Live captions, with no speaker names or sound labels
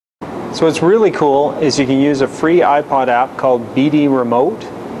So what's really cool is you can use a free iPod app called BD Remote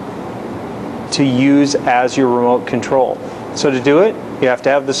to use as your remote control. So to do it, you have to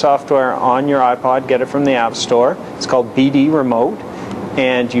have the software on your iPod, get it from the App Store. It's called BD Remote,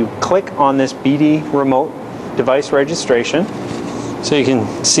 and you click on this BD Remote device registration. So you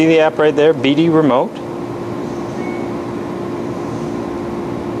can see the app right there, BD Remote.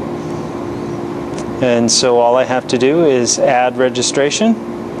 And so all I have to do is add registration,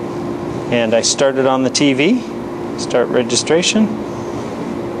 and I start it on the TV, start registration,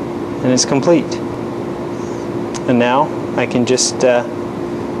 and it's complete. And now I can just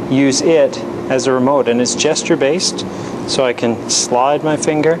use it as a remote, and it's gesture based, so I can slide my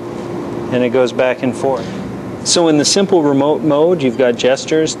finger and it goes back and forth. So in the simple remote mode, you've got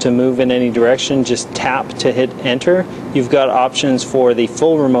gestures to move in any direction, just tap to hit enter. You've got options for the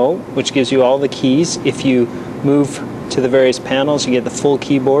full remote, which gives you all the keys. If you move to the various panels, you get the full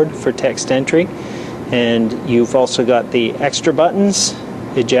keyboard for text entry. And you've also got the extra buttons,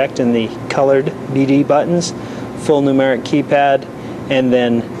 eject and the colored BD buttons, full numeric keypad, and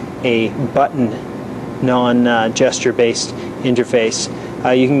then a button non-gesture based interface.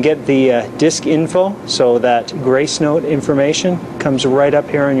 You can get the disk info, so that Grace Note information comes right up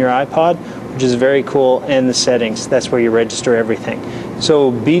here on your iPod, which is very cool, and the settings. That's where you register everything.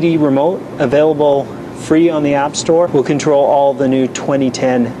 So BD Remote, available free on the App Store, will control all the new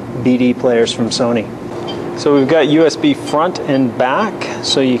 2010 BD players from Sony. So we've got USB front and back,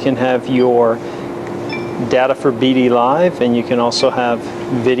 so you can have your data for BD Live, and you can also have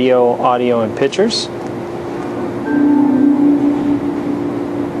video, audio, and pictures.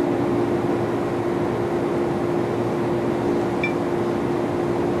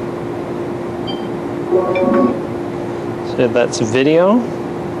 So that's video,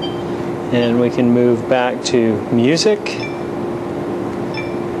 and we can move back to music.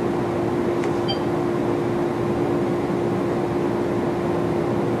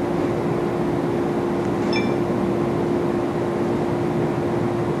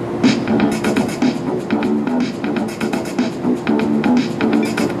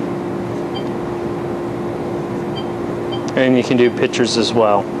 And you can do pictures as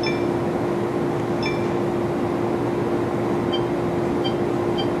well.